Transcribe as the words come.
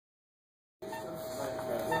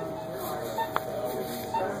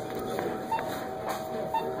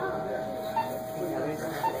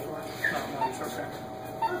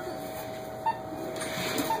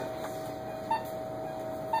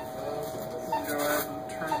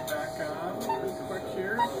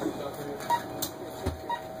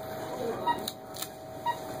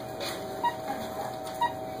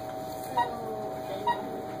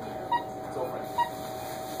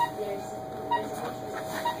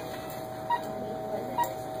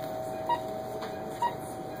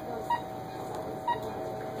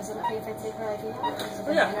I take her ID?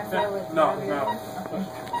 Oh, yeah. No, no.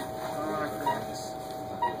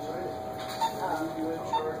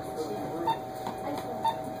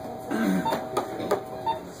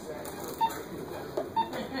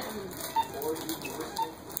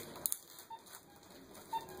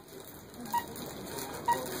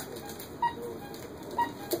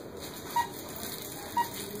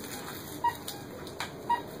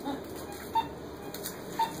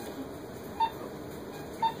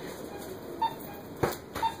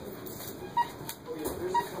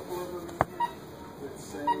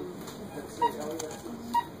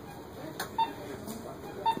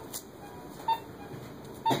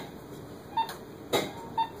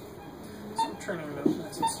 Turning it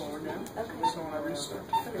nice and slow again. Okay. So whenever you start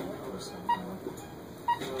to fade,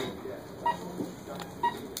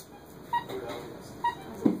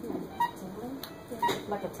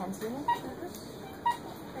 like a tension?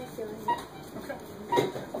 I feel it. Okay.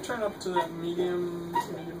 I'll turn up to that medium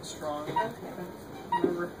strong. Okay.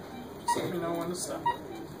 Remember, just let me know when to stop.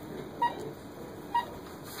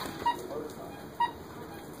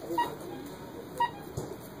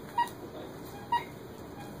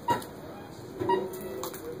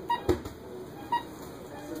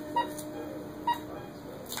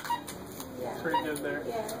 Pretty good there.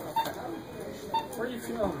 Yeah. Okay. Where are you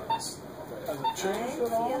feeling this? Has it changed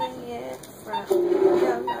at all? I'm feeling it from,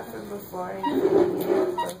 no, not from before. I'm feeling it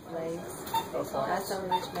both legs. Both legs. Not so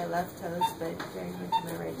much my left toes, but very much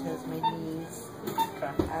my right toes, my knees.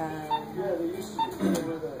 Okay.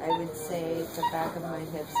 I would say the back of my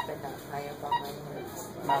hips, but not high up on my hips.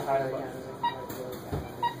 Not high up.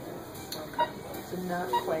 Okay. So not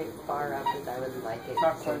quite far up as I would like it.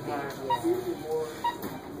 Not quite far. Yeah.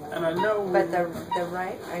 And I know. But the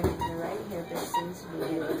right hip, it seems to be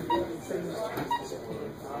getting pretty much close to the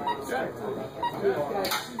pain. Okay.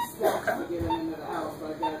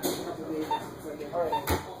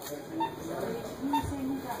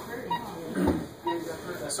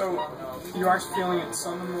 So you are feeling it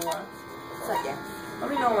some in the left? So yeah. Let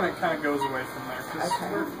me know when it kind of goes away from there, because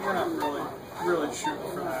we're not really shooting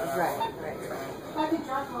for that. Right. Fine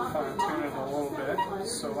tune it a little bit,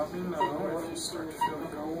 so let me know if you start to feel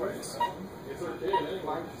it go away.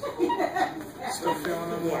 Still feeling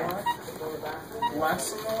it in the left? Less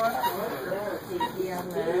in the left? Yeah,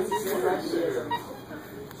 less.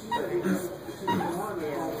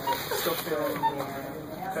 Still feeling it in the left.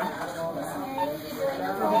 Okay.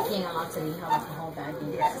 I'm making a lot of me have the whole bag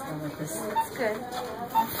and just go like this. It's good.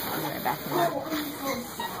 I'll be right back in a minute.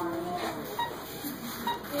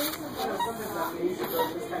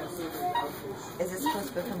 Is it supposed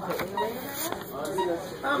to be completely away from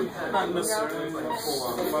her? Not necessarily,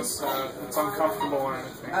 unless it's uncomfortable or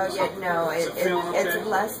anything. Oh yeah, no, okay? it's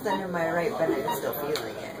less than in my right, but I'm still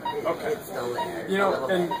feeling it. Okay. It's still there. You know,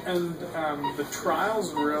 and the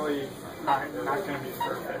trial's really not going to be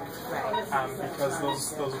perfect, right? Because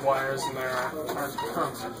those wires in there aren't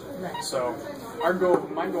permanent. Right. So my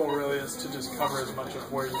goal really is to just cover as much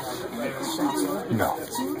of where you have the pain as possible. No.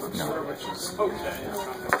 Which is okay.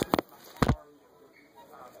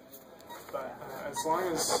 But as long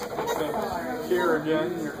as here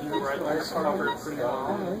again, your right leg's covered pretty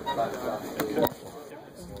well.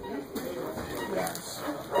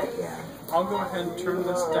 I'll go ahead and turn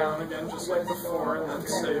this down again just like before and then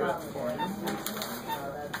save it for you.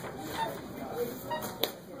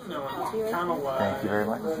 No, kind of low. Thank you very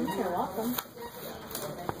much. You're welcome.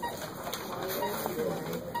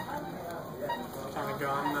 Kind of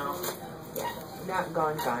gone now. Yeah, not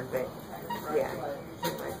gone, but yeah.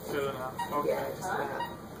 Good enough. Okay. Yeah, just went up.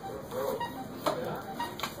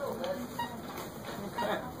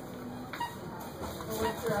 Okay.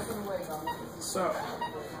 So,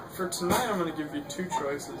 for tonight I'm going to give you two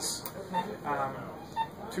choices.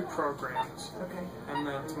 Two programs. Okay. And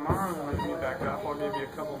then tomorrow when we meet back up, I'll give you a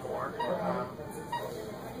couple more.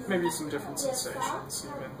 Maybe some different sensations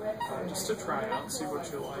even, just to try out, see what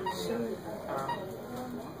you like.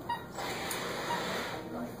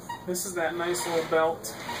 This is that nice little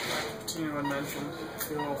belt that Tina had mentioned,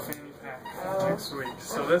 the little fanny pack next week.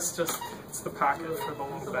 So this it's the pocket for the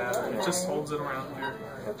little battery. It just holds it around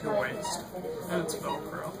your waist, and it's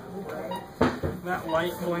Velcro. That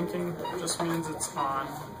light blinking just means it's on,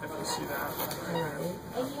 if you see that.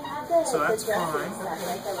 So that's fine.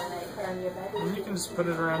 And you can just put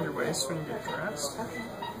it around your waist when you get dressed.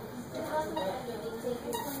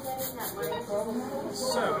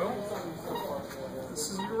 So, this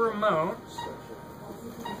is your remote.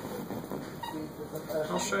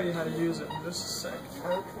 I'll show you how to use it in just a sec.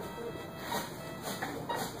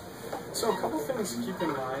 So a couple things to keep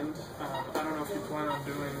in mind. I don't know if you plan on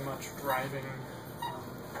doing much driving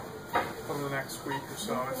over the next week or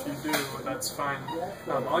so. If you do, that's fine.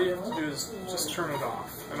 All you have to do is just turn it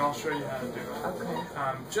off, and I'll show you how to do it.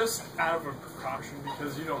 Okay. Just out of a precaution,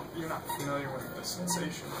 because you're not familiar with the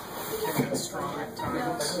sensation. It can get strong at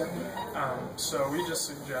times. So we just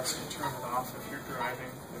suggest you turn it off if you're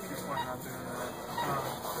driving, if you plan on doing that.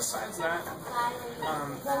 Besides that,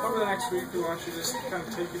 over the next week, we want you to just kind of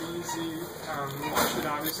take it easy. We want you to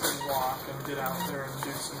obviously walk and get out there and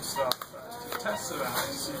do some stuff to test it out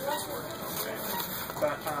to see if it's working okay.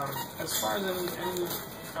 But as far as any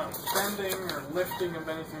bending or lifting of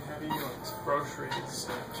anything heavy, like groceries,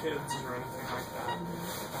 kids, or anything like that,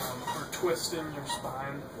 or twisting your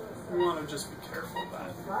spine, we want to just be careful of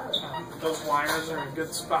that. Those wires are in a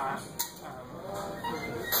good spot.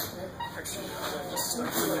 Actually, I just stuck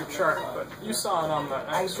it in your chart, but you saw it on the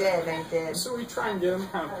X-ray. I did. So we try and get them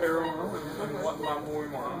kind of parallel and what level we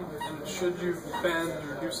want them. And should you bend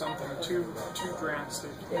or do something too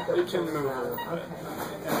drastic, it can move a little bit.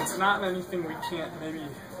 And it's not anything we can't maybe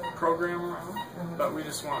program around, but we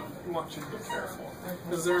just want you to be careful,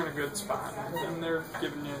 because they're in a good spot, and they're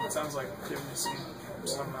giving you, it sounds like giving you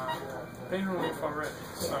some pain relief already.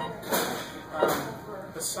 So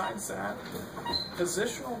besides that,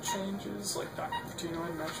 positional changes, like Dr. Patino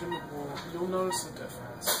had mentioned, you'll notice a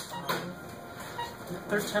difference.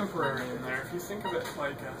 They're temporary in there. If you think of it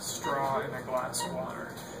like a straw in a glass of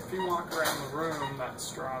water, if you walk around the room, that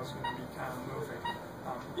straw is going to be kind of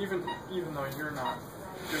moving, even though you're not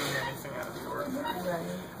doing anything out of the ordinary.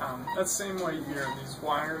 Right. That same way here, these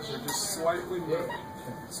wires are just slightly moving.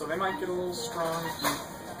 So they might get a little strong if you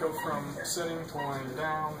go from sitting to laying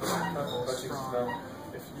down, they might get a little strong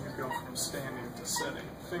if you go from standing to sitting,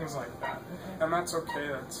 things like that. And that's okay,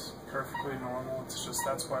 that's perfectly normal. It's just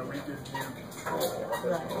that's why we give you control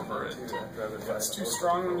over it. If it's too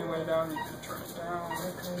strong when you lay down, you can turn it down.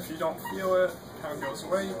 If you don't feel it, it kind of goes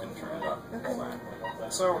away, you can turn it up.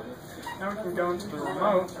 So now we can go into the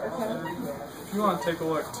remote. And if you want to take a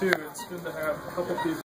look too, it's good to have a couple people